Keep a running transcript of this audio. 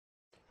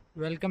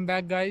Welcome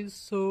back, guys.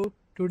 So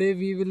today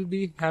we will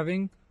be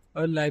having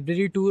a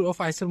library tour of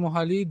IISER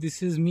Mohali.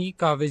 This is me,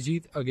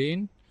 Kavajit,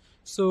 again.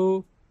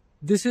 So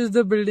this is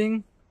the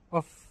building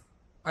of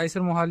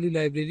IISER Mohali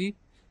Library.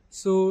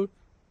 So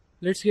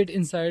let's get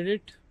inside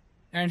it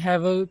and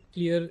have a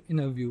clear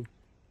inner view.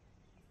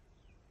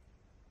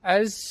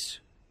 As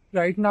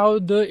right now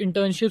the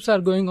internships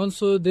are going on,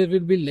 so there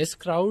will be less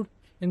crowd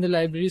in the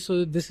library.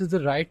 So this is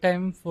the right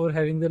time for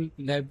having the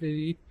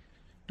library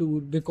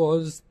tour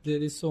because there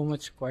is so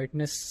much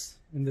quietness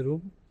in the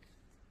room.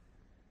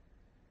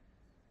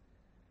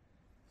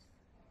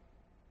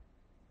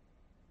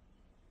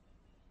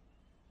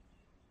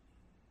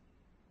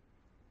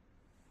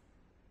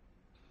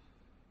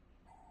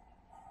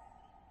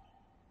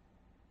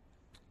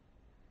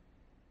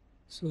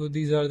 So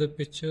these are the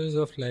pictures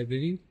of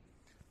library,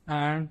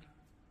 and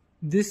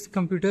this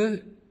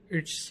computer,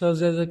 it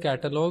serves as a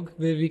catalog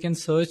where we can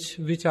search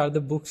which are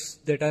the books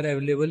that are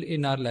available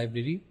in our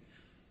library,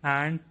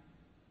 and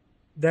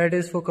that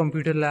is for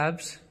computer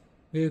labs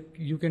where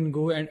you can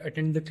go and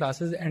attend the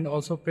classes and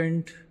also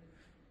print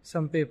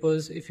some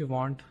papers if you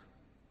want.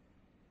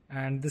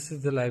 And this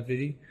is the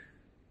library.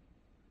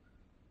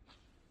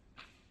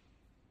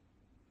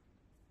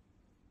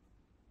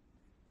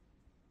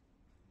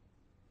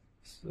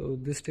 So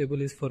this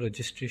table is for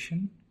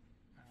registration,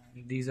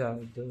 and these are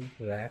the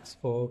racks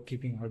for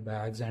keeping our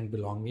bags and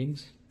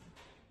belongings.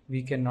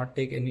 We cannot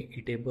take any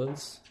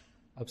eatables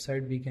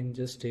upside. We can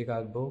just take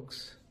our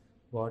books,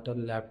 water,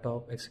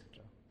 laptop, etc.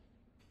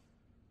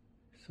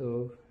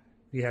 So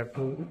we have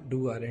to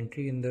do our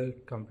entry in the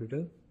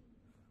computer.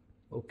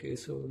 Okay,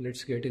 so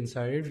let's get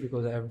inside it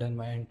because I have done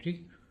my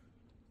entry.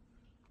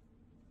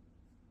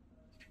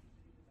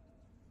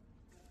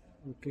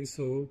 Okay,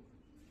 so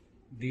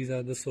these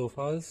are the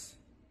sofas,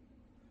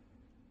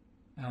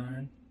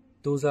 and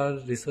those are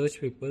research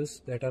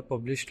papers that are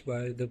published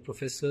by the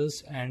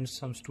professors and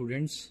some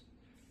students.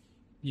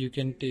 You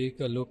can take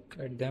a look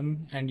at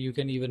them and you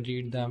can even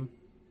read them.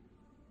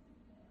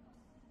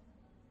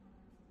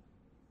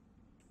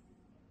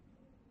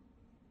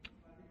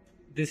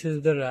 This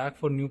is the rack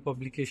for new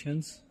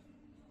publications,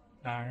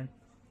 and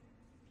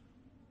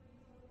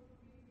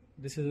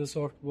this is a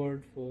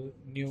softboard for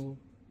new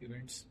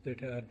events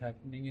that are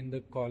happening in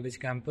the college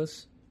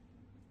campus.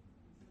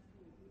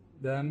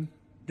 Then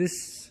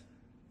this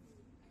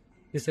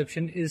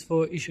reception is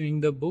for issuing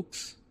the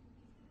books,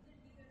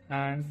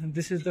 and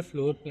this is the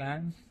floor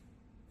plan.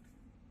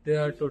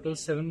 There are total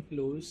 7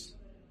 floors,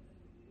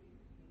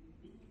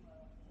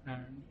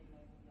 and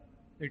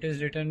it is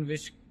written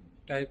which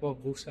type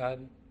of books are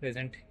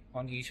present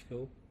on each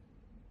floor.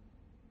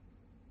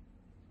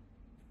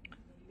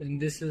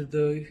 And this is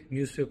the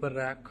newspaper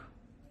rack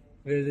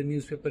where the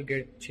newspaper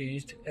get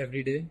changed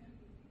every day,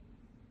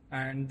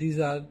 and these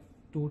are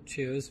 2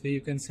 chairs where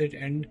you can sit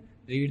and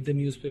read the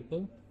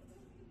newspaper.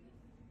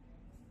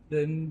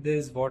 Then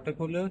there's water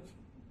cooler,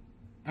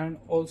 and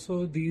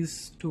also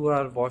these 2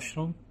 are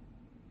washroom,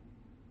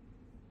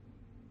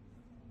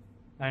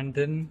 and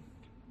then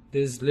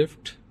there's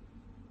lift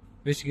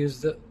which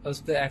gives us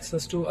the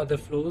access to other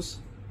floors.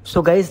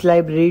 So guys,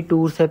 library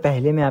tour से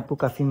पहले मैं आपको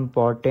काफ़ी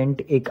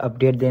important एक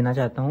update देना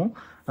चाहता हूँ।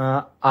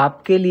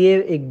 आपके लिए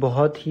एक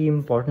बहुत ही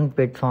इम्पॉर्टेंट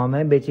प्लेटफॉर्म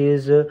है विच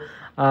इज़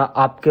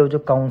आपके जो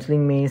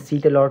काउंसलिंग में,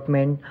 सीट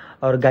अलॉटमेंट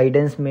और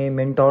गाइडेंस में,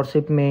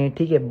 मेंटोरशिप में,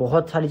 ठीक है,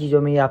 बहुत सारी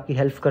चीज़ों में ये आपकी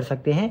हेल्प कर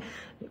सकते हैं।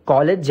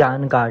 कॉलेज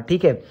जानकार,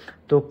 ठीक है,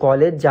 तो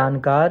कॉलेज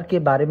जानकार के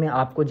बारे में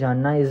आपको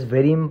जानना इज़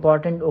वेरी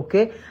इंपॉर्टेंट।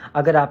 ओके,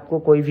 अगर आपको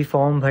कोई भी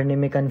फॉर्म भरने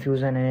में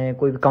कन्फ्यूज़न है,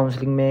 कोई भी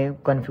काउंसलिंग में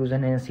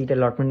कन्फ्यूज़न है, सीट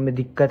अलॉटमेंट में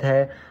दिक्कत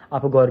है,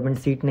 आपको गवर्नमेंट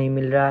सीट नहीं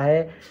मिल रहा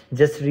है,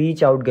 just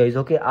reach out guys.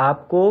 Okay,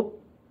 आपको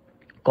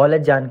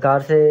कॉलेज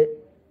जानकार से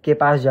के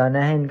पास जाना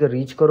है, इनको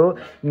रीच करो।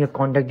 इनके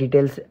कॉन्टैक्ट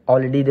डिटेल्स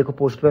ऑलरेडी देखो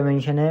पोस्ट पे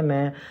मेंशन है।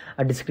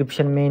 मैं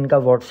डिस्क्रिप्शन में इनका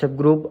व्हाट्सएप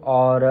ग्रुप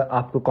और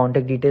आपको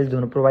कॉन्टैक्ट डिटेल्स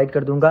दोनों प्रोवाइड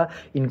कर दूंगा।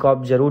 इनको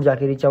आप ज़रूर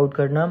जाके रीच आउट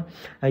करना।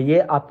 ये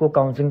आपको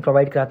काउंसलिंग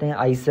प्रोवाइड कराते हैं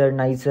आईसर,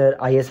 नाइसर,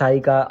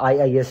 ISI का,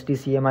 IIST,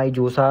 CMI,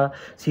 जोसा,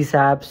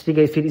 CSAPS, ठीक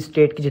है, फिर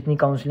स्टेट की जितनी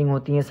काउंसलिंग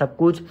होती हैं सब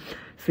कुछ।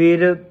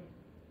 फिर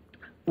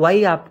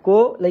वाई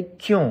आपको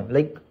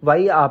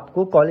वाई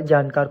आपको कॉलेज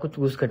जानकार को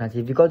चूज़ करना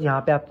चाहिए बिकॉज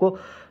यहाँ पे आपको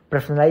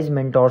पर्सनलाइज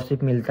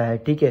मेंटोरशिप मिलता है,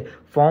 ठीक है।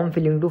 Form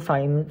filling to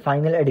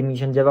final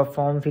admission, जब आप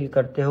फॉर्म फिल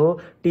करते हो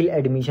टिल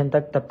एडमिशन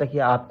तक, तब तक ये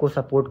आपको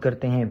सपोर्ट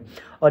करते हैं।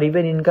 और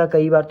इवन इनका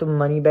कई बार तो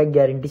मनी बैक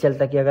गारंटी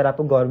चलता है कि अगर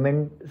आपको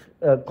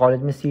गवर्नमेंट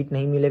कॉलेज में सीट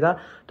नहीं मिलेगा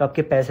तो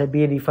आपके पैसे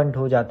भी रिफंड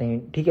हो जाते हैं,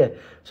 ठीक है।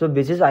 So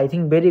this is I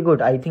think very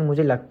good. I think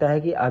मुझे लगता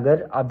है कि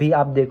अगर अभी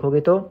आप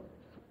देखोगे तो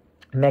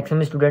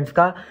मैक्सिमम स्टूडेंट्स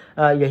का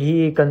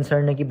यही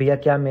कंसर्न है कि भैया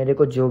क्या मेरे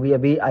को जो भी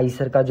अभी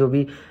आईसर का जो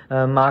भी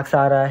मार्क्स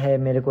आ रहा है,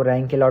 मेरे को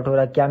रैंक अलॉट हो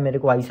रहा है, क्या मेरे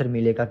को आईसर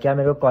मिलेगा, क्या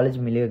मेरे को कॉलेज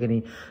मिलेगा कि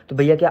नहीं। तो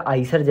भैया क्या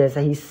आईसर जैसा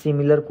ही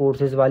सिमिलर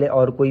कोर्सेज वाले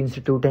और कोई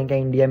इंस्टीट्यूट हैं क्या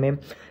इंडिया में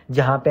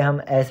जहाँ पे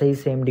हम ऐसे ही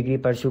सेम डिग्री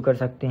परस्यू कर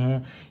सकते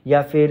हैं,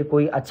 या फिर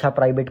कोई अच्छा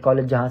प्राइवेट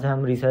कॉलेज जहाँ से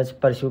हम रिसर्च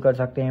परस्यू कर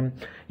सकते हैं,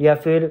 या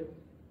फिर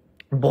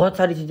बहुत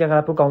सारी चीज़ें अगर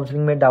आपको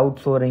काउंसलिंग में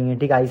डाउट्स हो रही हैं,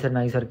 ठीक है, आईसर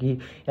नाइसर की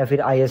या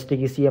फिर आईएसटी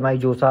की, सीएमआई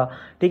जोसा,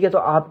 ठीक है, तो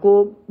आपको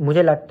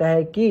मुझे लगता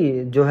है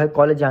कि जो है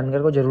कॉलेज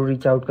जानकर को जरूर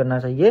रीच आउट करना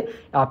चाहिए,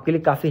 आपके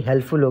लिए काफ़ी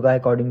हेल्पफुल होगा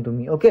अकॉर्डिंग टू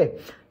मी। ओके,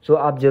 सो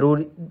आप ज़रूर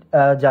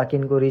जाके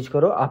इनको रीच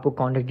करो। आपको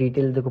कॉन्टैक्ट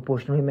डिटेल देखो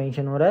पोस्ट में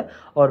मेंशन हो रहा है,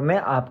 और मैं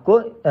आपको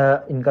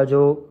इनका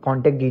जो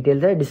कॉन्टैक्ट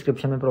डिटेल्स है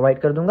डिस्क्रिप्शन में प्रोवाइड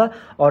कर दूंगा।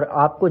 और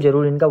आपको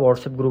ज़रूर इनका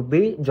व्हाट्सएप ग्रुप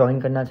भी ज्वाइन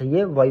करना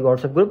चाहिए, वही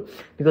WhatsApp group,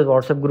 because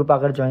WhatsApp group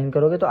अगर ज्वाइन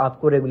करोगे तो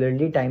आपको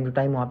रेगुलरली टाइम टू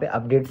टाइम वहाँ पे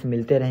अपडेट्स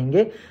मिलते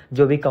रहेंगे,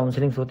 जो भी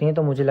काउंसलिंग्स होती हैं।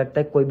 तो मुझे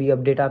लगता है कोई भी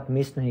अपडेट आप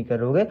मिस नहीं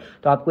करोगे,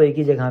 तो आपको एक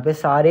ही जगह पे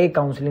सारे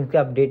काउंसलिंग के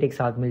अपडेट एक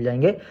साथ मिल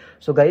जाएंगे।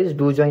 So guys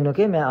do join.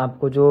 Okay, मैं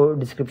आपको जो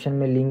डिस्क्रिप्शन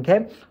में लिंक है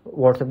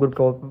व्हाट्सएप ग्रुप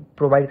को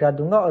प्रोवाइड करा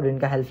दूंगा, और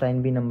इनका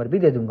हेल्पलाइन भी नंबर भी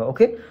दे दूंगा।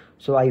 ओके,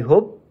 सो आई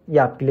होप ये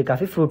आपके लिए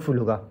काफ़ी फ्रूटफुल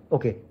होगा।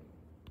 Okay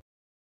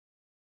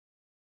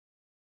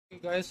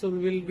Guys, so we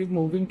will be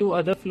moving to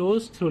other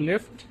floors through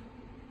lift.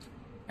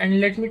 And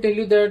let me tell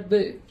you that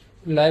the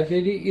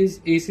library is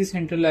AC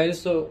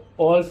centralized, so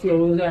all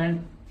floors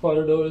and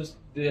corridors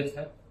they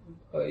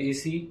have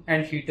AC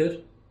and heater.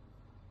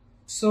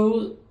 So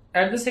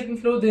at the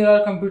second floor there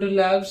are computer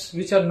labs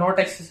which are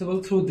not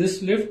accessible through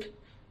this lift,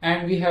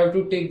 and we have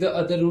to take the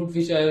other route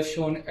which I have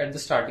shown at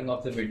the starting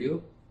of the video.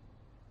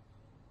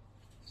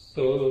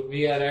 So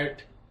we are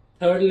at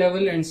third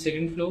level and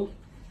second floor.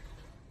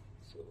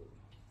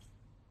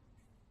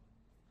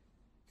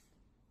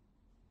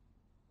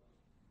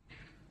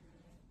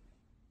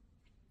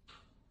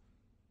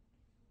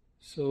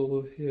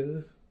 So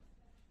here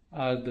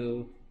are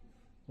the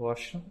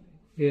washroom.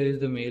 Here is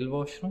the male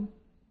washroom.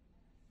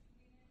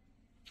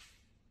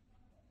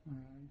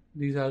 And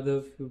these are the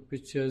few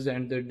pictures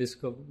and the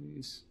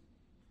discoveries.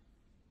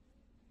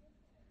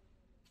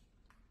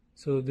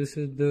 So this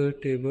is the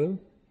table,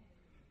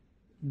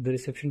 the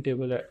reception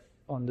table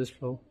on this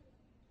floor.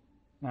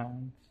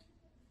 And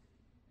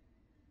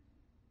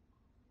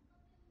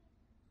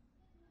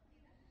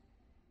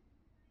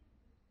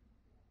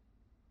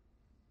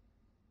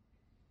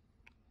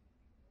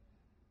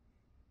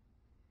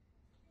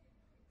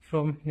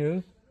from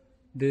here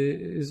there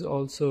is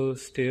also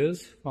stairs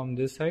from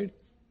this side,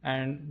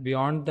 and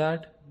beyond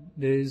that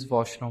there is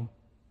washroom.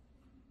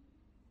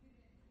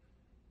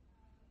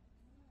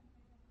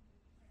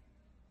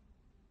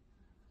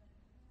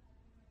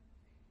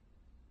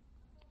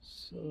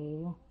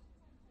 So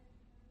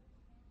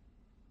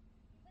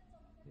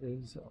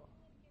is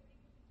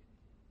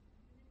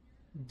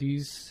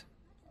these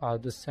are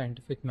the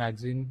scientific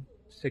magazine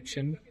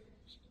section.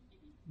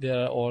 There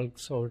are all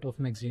sort of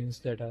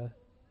magazines that are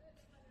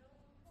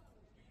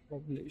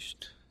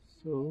published.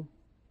 So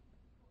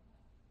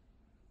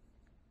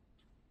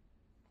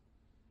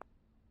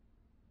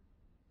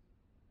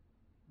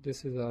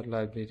this is our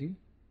library.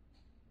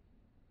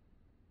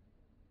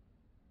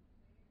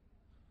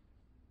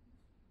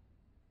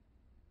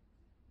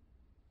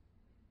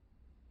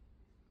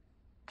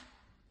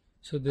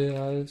 So there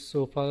are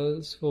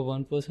sofas for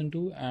one person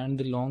too, and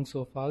the long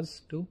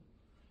sofas too,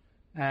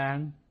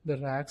 and the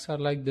racks are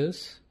like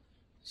this.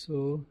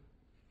 So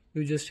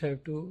you just have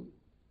to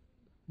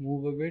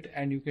move a bit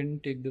and you can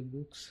take the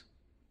books.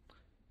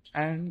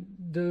 And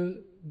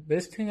the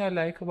best thing I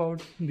like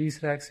about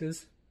these racks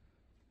is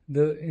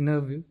the inner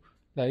view.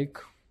 Like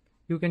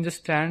you can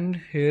just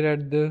stand here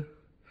at the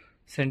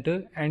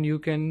center and you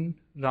can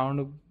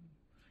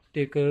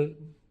take a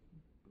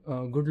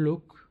good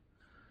look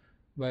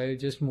by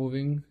just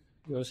moving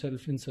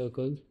yourself in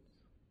circles.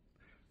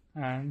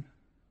 And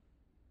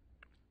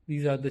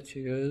these are the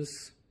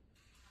chairs.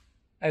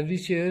 Every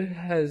chair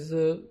has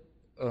a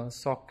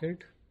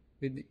socket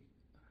with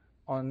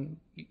on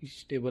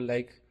each table.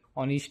 Like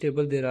on each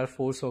table there are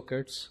 4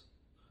 sockets.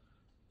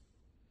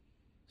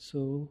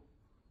 So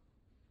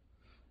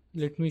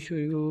let me show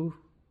you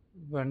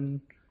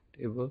one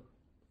table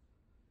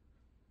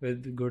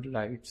with good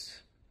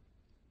lights.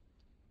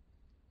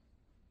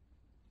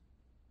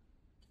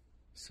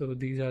 So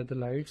these are the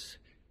lights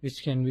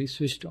which can be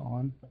switched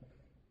on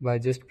by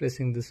just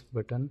pressing this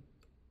button.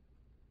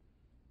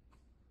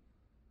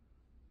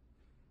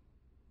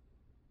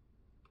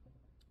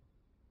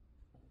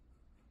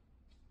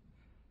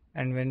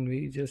 And when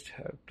we just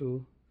have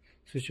to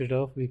switch it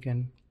off, we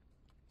can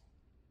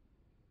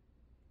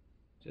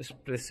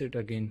just press it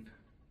again.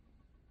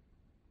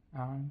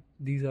 And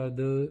these are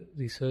the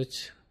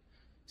research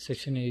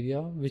section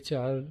area which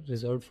are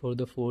reserved for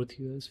the 4th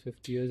years,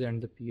 5th years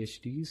and the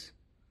PhDs.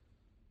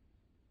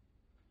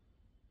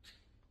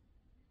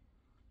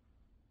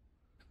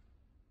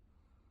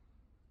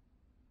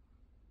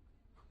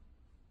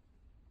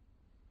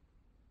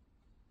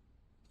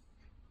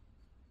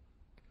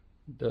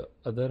 The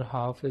other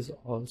half is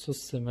also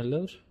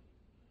similar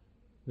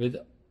with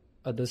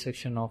other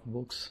section of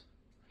books.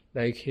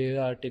 Like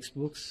here are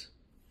textbooks.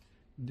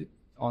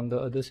 On the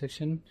other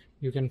section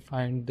you can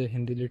find the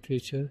Hindi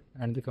literature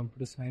and the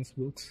computer science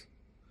books.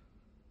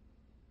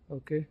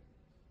 Okay,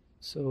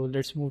 so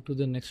let's move to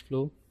the next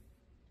floor.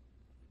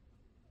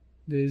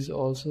 There is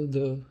also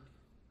the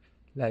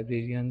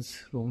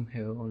librarian's room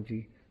here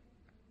only.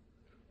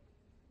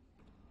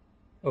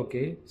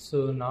 Okay,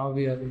 so now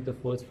we are in the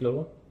fourth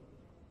floor.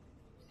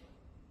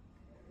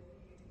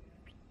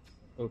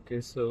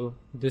 Okay, so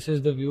this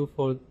is the view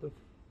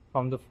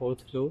from the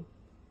fourth floor.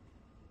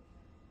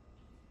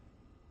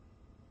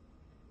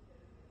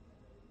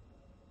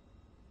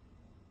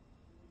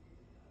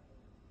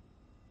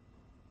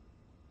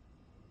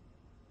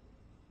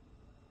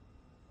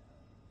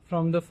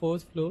 From the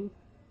fourth floor,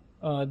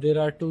 there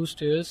are two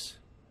stairs,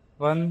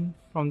 one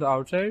from the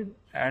outside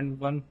and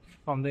one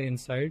from the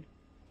inside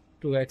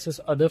to access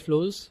other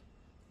floors.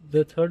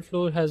 The third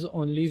floor has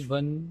only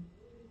one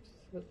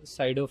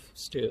side of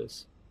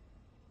stairs.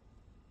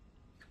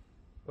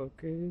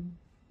 Okay.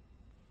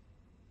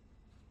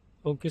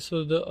 Okay,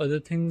 so the other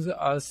things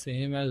are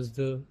same as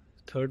the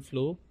third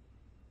floor,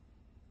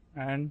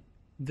 and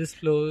this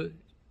floor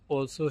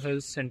also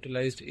has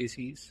centralized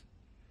ACs.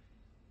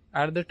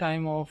 At the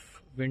time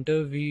of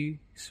winter, we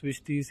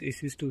switch these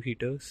ACs to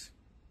heaters.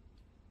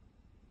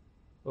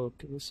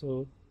 Okay,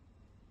 so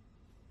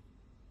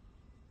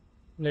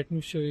let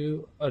me show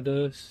you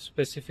other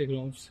specific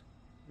rooms.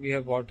 We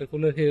have water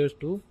cooler here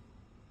too,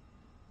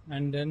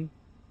 and then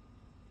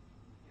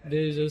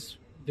there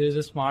is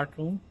a smart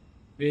room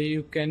where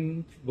you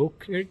can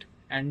book it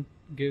and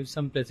give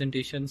some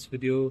presentations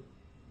with your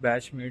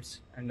batchmates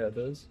and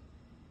others.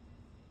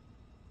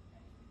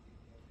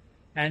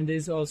 And there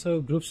is also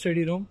a group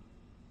study room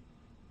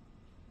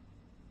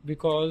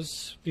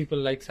because people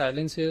like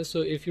silence here.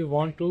 So if you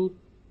want to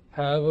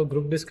have a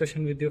group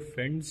discussion with your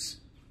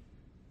friends,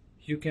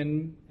 you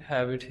can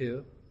have it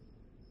here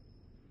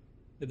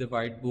with the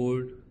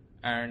whiteboard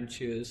and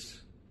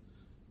chairs.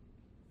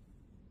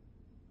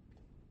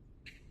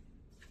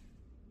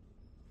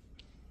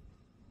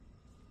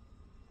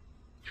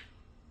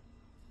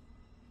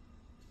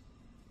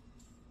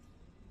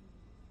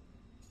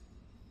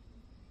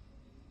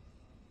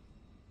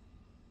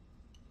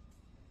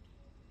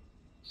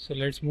 So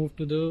let's move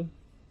to the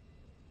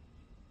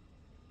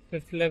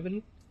fifth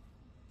level.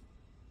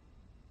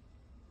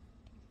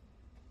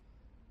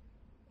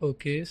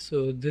 Okay,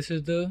 so this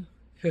is the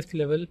fifth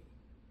level.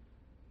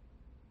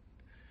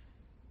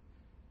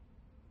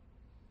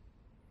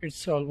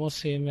 It's almost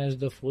same as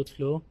the fourth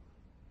floor,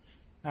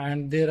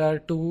 and there are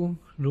two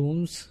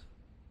rooms.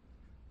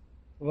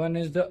 One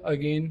is the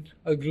again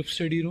a group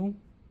study room,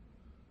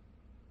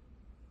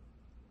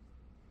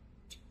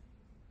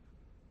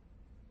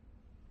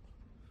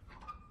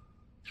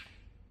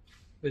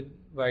 with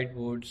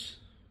whiteboards,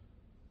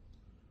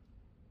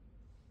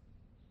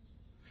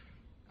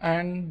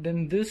 and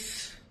then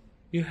this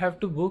you have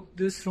to book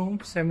this room,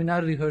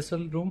 seminar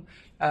rehearsal room,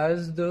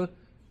 as the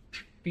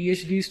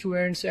PhD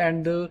students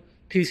and the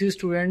thesis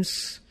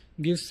students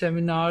give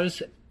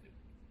seminars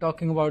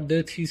talking about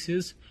their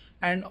thesis.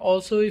 And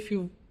also if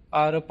you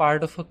are a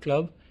part of a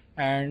club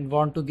and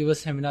want to give a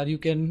seminar, you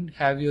can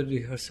have your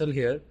rehearsal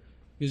here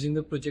using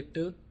the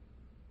projector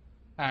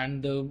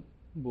and the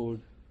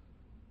board.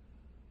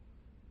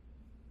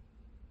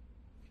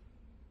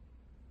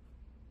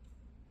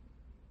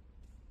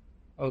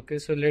 Okay,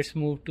 so let's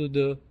move to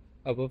the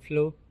upper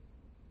floor.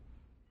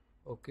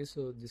 Okay,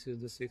 so this is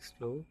the sixth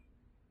floor.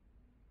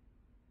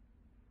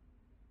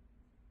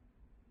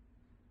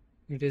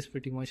 It is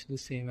pretty much the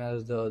same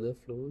as the other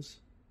floors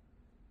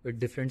with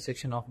different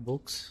section of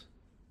books.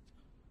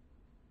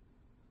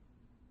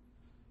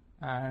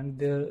 And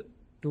there are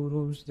two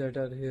rooms that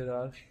are here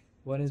are,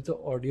 one is the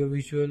audio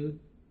visual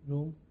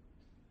room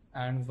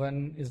and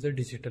one is the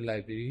digital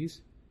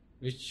libraries,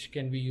 which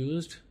can be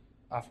used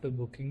after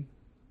booking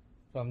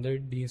from the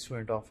Dean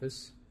Student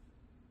Office.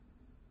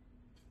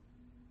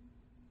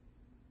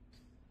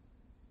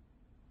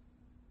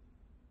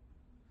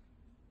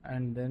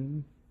 And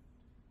then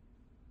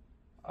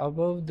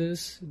above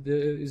this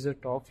there is a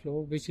top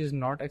floor which is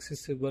not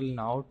accessible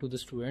now to the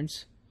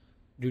students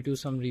due to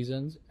some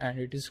reasons, and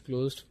it is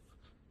closed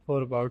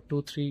for about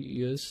 2-3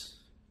 years,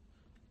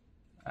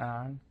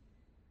 and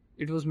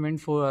it was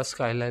meant for a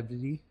sky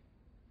library.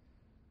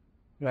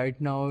 Right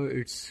now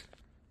it's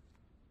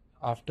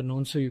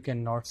afternoon, so you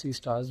cannot see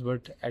stars,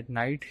 but at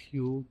night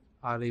you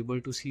are able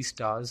to see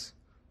stars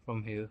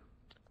from here.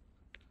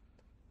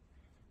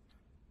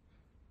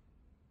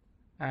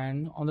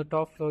 And on the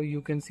top floor you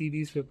can see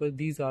these papers.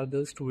 These are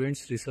the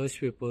students' research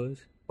papers,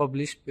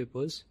 published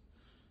papers,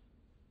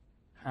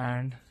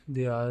 and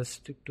they are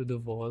stick to the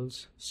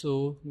walls.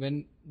 So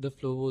when the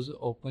floor was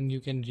open,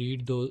 you can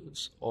read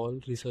those all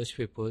research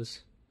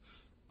papers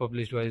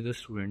published by the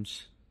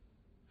students.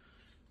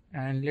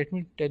 And let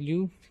me tell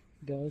you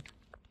that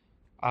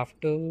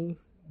after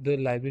the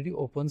library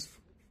opens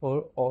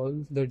for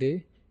all the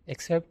day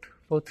except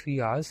for 3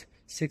 hours,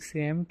 6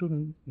 a.m.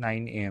 to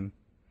 9 a.m.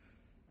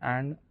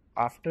 and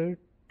after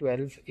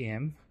 12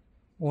 a.m.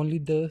 only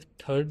the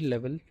third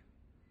level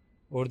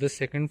or the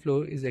second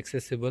floor is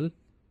accessible.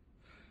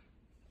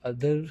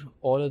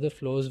 All other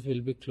floors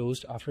will be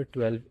closed after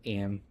 12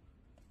 a.m.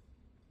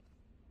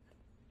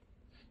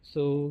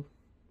 So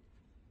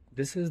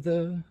this is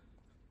the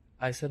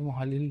IISER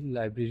Mohali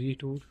library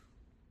tour.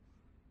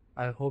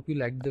 I hope you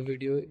liked the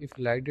video. If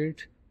you liked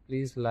it,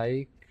 please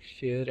like,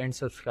 share and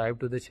subscribe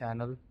to the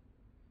channel.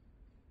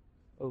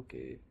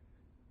 Okay,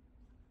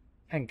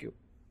 thank you.